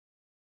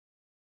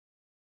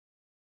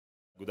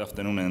Good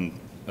afternoon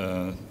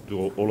and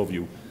to all of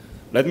you.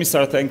 Let me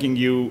start thanking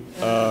you,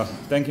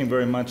 thanking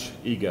very much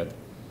IGAD.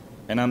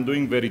 And I'm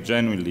doing very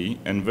genuinely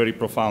and very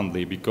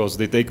profoundly because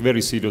they take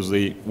very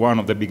seriously one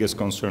of the biggest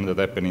concerns that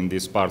happened in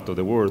this part of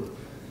the world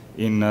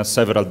in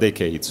several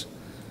decades.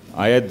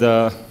 I had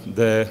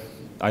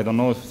I don't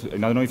know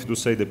if to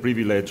say the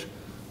privilege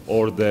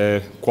or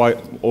the quite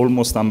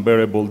almost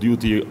unbearable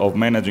duty of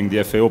managing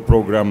the FAO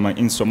program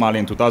in Somalia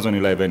in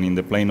 2011 in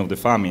the plain of the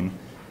famine,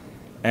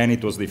 and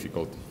it was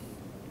difficult.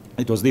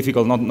 It was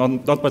difficult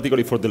not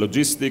particularly for the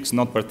logistics,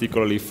 not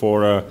particularly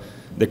for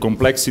the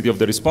complexity of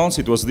the response.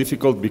 It was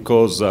difficult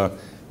because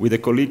with the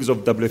colleagues of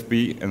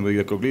WFP and with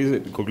the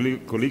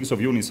colleagues of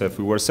UNICEF,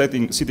 we were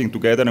sitting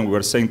together and we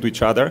were saying to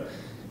each other,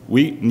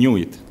 we knew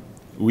it.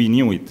 We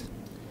knew it.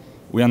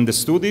 We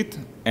understood it,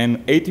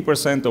 and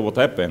 80% of what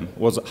happened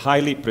was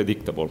highly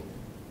predictable.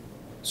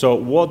 So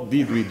what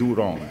did we do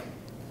wrong?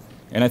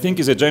 And I think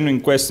it's a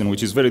genuine question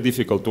which is very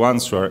difficult to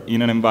answer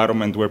in an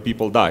environment where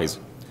people die.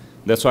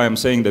 That's why I'm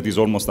saying that it's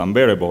almost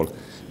unbearable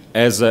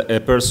as a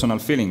personal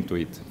feeling to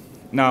it.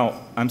 Now,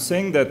 I'm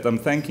saying that I'm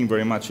thanking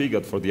very much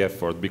IGAD for the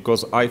effort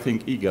because I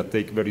think IGAD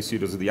take very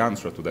seriously the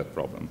answer to that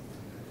problem.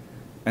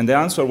 And the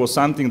answer was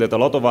something that a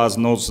lot of us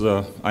knows.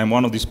 I'm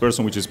one of these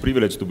persons which is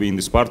privileged to be in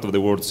this part of the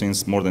world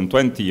since more than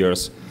 20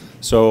 years.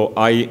 So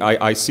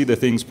I see the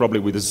things probably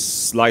with a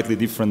slightly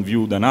different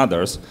view than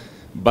others.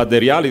 But the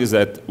reality is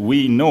that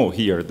we know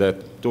here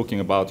that talking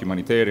about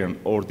humanitarian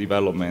or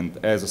development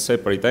as a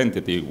separate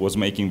entity was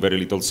making very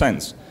little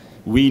sense.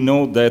 We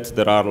know that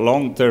there are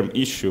long-term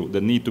issues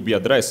that need to be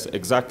addressed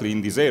exactly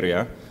in this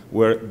area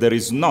where there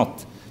is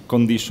not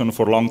condition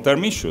for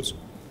long-term issues.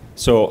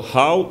 So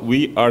how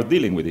we are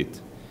dealing with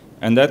it?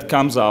 And that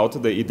comes out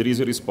the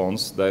Idrisi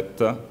response that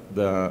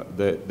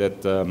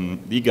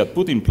IGAD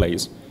put in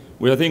place,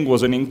 which I think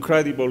was an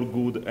incredible,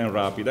 good, and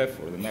rapid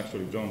effort. And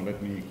actually, John,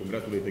 let me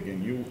congratulate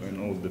again you and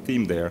all the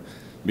team there,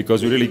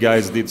 because you really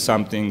guys did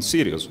something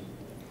serious.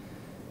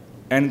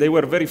 And they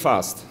were very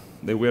fast.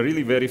 They were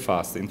really very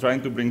fast in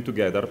trying to bring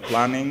together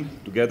planning,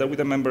 together with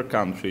the member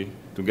country,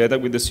 together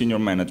with the senior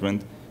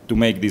management, to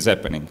make this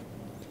happening.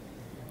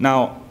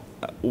 Now,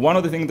 one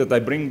of the things that I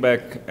bring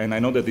back, and I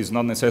know that it's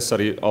not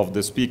necessary of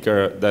the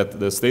speaker, that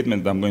the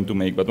statement that I'm going to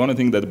make, but one of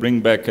the things that I bring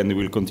back and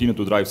will continue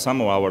to drive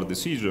some of our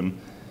decision,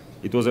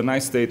 it was a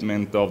nice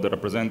statement of the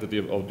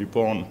representative of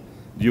DuPont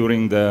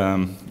during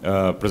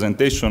the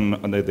presentation,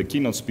 the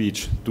keynote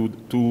speech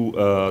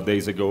two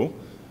days ago,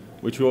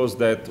 which was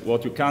that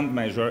what you can't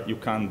measure, you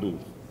can't do.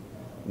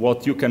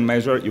 What you can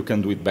measure, you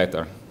can do it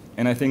better.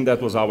 And I think that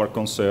was our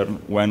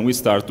concern when we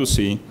start to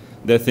see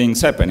the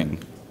things happening.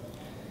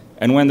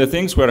 And when the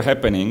things were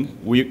happening,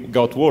 we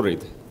got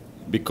worried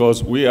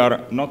because we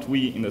are, not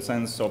we in the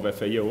sense of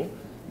FAO,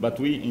 but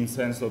we in the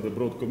sense of the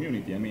broad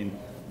community. I mean,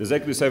 the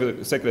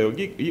Secretary of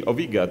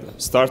IGAD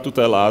started to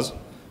tell us,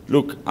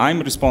 look,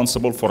 I'm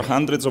responsible for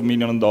hundreds of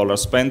millions of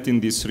dollars spent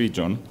in this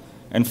region,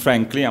 and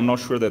frankly, I'm not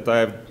sure that I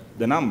have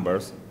the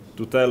numbers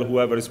to tell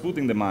whoever is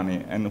putting the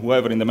money and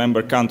whoever in the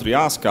member country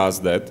asks us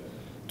that,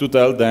 to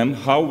tell them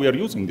how we are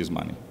using this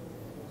money.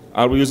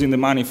 Are we using the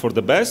money for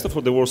the best or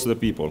for the worst of the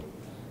people?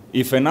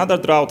 If another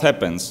drought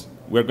happens,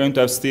 we're going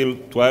to have still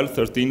 12,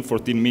 13,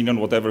 14 million,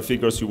 whatever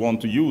figures you want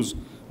to use,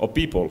 of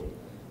people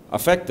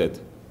affected.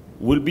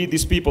 Will be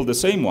these people the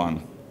same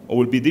one, or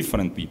will be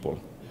different people?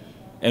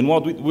 And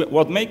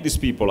what make these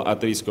people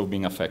at risk of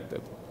being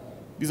affected?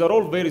 These are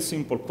all very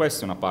simple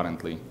questions,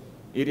 apparently.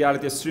 In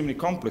reality, extremely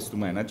complex to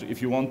manage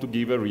if you want to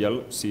give a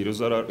real, serious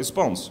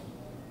response.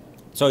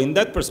 So in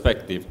that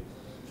perspective,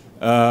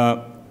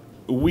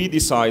 we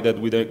decided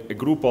with a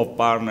group of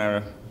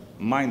partners,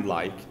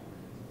 mind-like,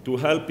 to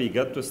help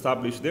IGAD to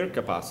establish their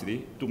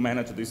capacity to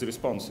manage these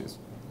responses.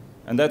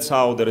 And that's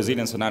how the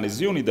Resilience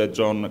Analysis Unit that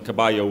John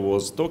Caballo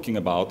was talking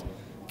about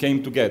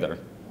came together.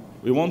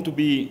 We want to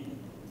be,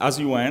 as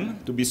UN,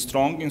 to be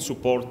strong in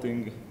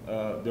supporting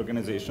the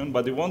organization,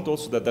 but we want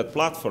also that that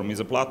platform is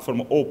a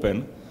platform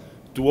open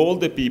to all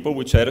the people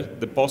which have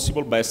the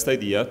possible best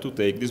idea to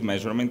take this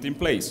measurement in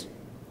place.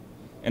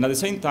 And at the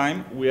same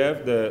time, we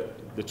have the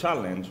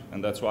challenge,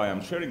 and that's why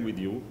I'm sharing with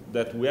you,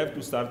 that we have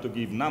to start to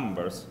give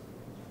numbers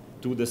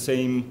to the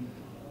same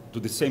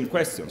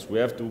questions.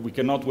 We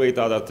cannot wait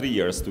another 3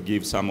 years to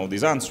give some of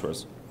these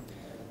answers.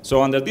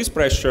 So under this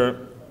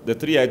pressure, the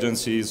three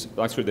agencies,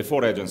 actually the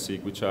four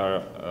agencies, which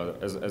are,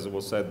 as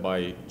was said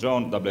by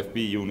John,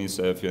 WFP,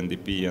 UNICEF,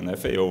 UNDP, and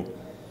FAO,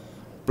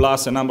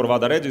 plus a number of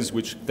other agencies,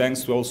 which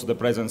thanks to also the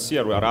presence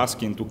here, we are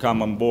asking to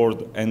come on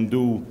board and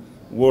do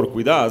work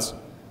with us,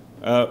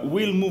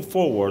 will move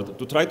forward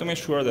to try to make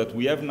sure that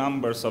we have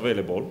numbers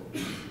available,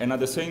 and at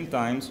the same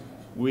time,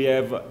 we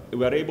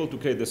are able to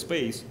create the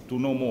space to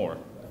know more.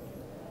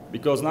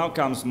 Because now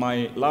comes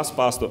my last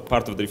part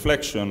of the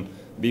reflection.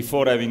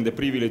 Before having the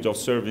privilege of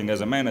serving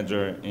as a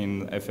manager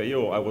in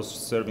FAO, I was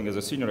serving as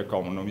a senior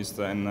economist,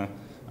 and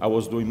I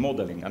was doing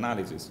modeling,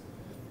 analysis.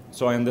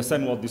 So I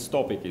understand what this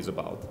topic is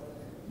about.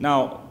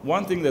 Now,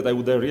 one thing that I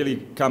would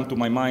really come to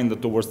my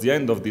mind towards the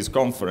end of this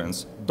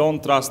conference,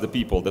 don't trust the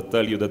people that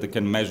tell you that they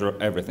can measure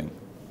everything.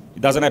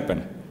 It doesn't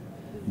happen.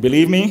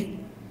 Believe me,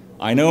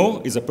 I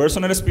know it's a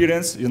personal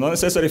experience, it's not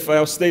necessarily a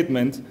fair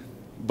statement,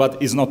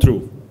 but it's not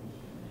true.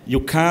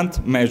 You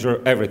can't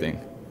measure everything.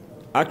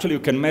 Actually, you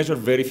can measure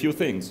very few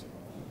things.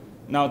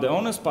 Now, the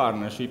honest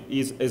partnership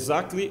is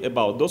exactly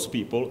about those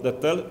people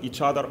that tell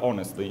each other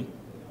honestly,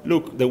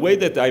 look, the way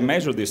that I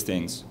measure these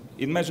things,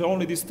 it measures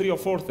only these 3 or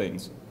 4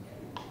 things.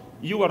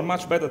 You are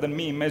much better than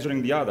me in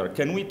measuring the other.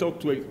 Can we talk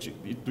to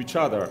each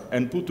other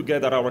and put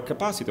together our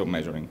capacity of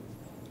measuring?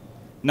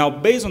 Now,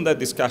 based on that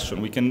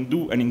discussion, we can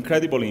do an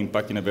incredible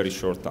impact in a very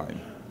short time.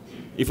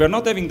 If we're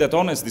not having that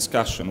honest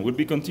discussion, we'll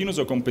be continuous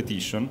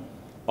competition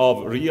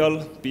of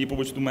real people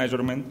which do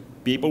measurement,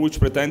 people which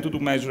pretend to do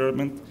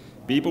measurement,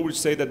 people which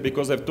say that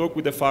because I've talked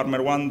with the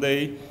farmer one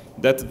day,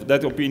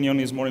 that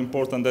opinion is more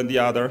important than the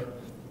other,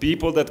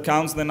 people that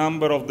counts the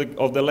number of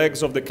the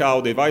legs of the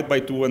cow, divide by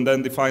 2, and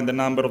then define the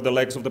number of the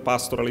legs of the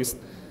pastoralist.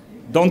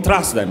 Don't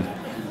trust them.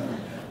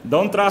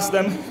 Don't trust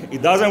them.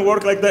 It doesn't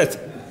work like that.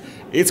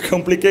 It's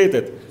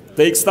complicated. It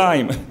takes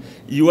time.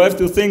 You have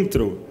to think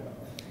through.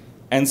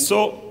 And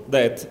so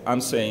that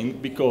I'm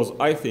saying, because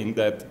I think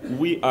that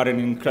we are in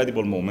an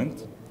incredible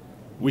moment.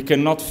 We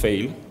cannot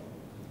fail.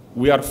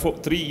 We are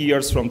 3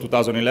 years from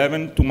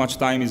 2011. Too much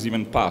time is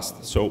even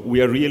passed. So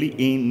we are really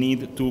in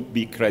need to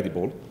be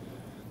credible.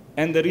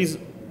 And there is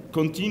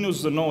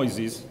continuous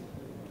noises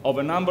of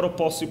a number of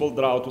possible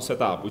drought to set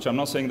up, which I'm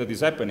not saying that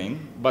is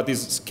happening, but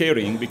is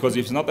scaring, because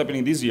if it's not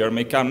happening this year, it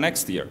may come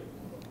next year.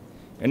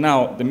 And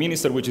now the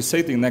minister, which is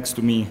sitting next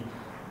to me,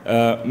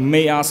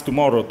 may ask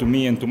tomorrow to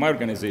me and to my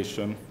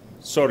organization,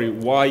 sorry,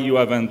 why you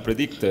haven't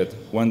predicted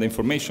when the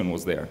information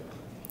was there?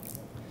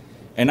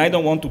 And I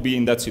don't want to be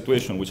in that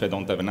situation which I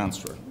don't have an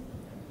answer.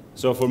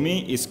 So for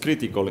me, it's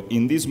critical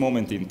in this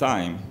moment in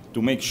time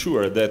to make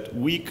sure that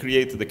we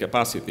create the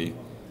capacity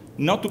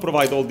not to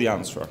provide all the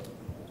answer,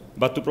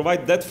 but to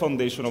provide that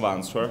foundation of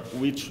answer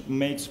which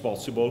makes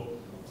possible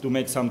to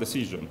make some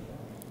decision.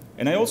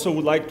 And I also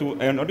would like to,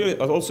 and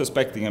I'm also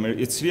expecting, I mean,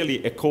 it's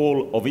really a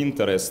call of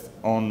interest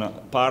on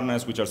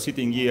partners which are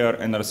sitting here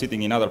and are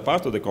sitting in other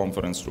parts of the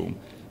conference room,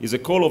 is a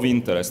call of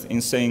interest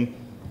in saying,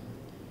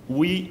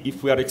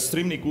 if we are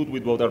extremely good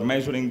with what are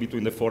measuring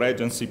between the 4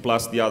 agencies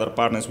plus the other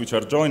partners which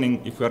are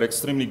joining, if we are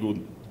extremely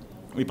good,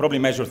 we probably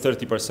measure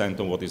 30%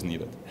 of what is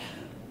needed.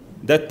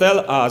 That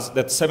tells us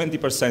that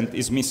 70%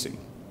 is missing.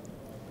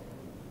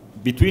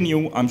 Between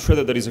you, I'm sure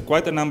that there is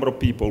quite a number of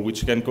people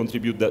which can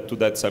contribute to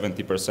that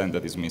 70%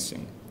 that is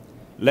missing.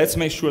 Let's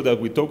make sure that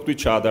we talk to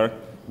each other,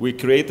 we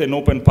create an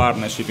open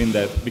partnership in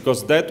that,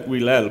 because that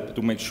will help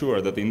to make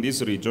sure that in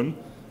this region,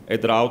 a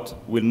drought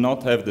will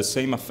not have the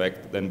same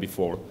effect than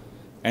before,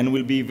 and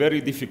will be very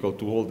difficult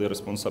to hold the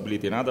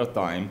responsibility another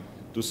time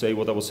to say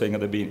what I was saying at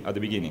the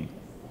beginning.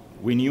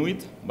 We knew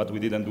it, but we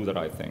didn't do the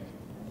right thing.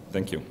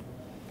 Thank you.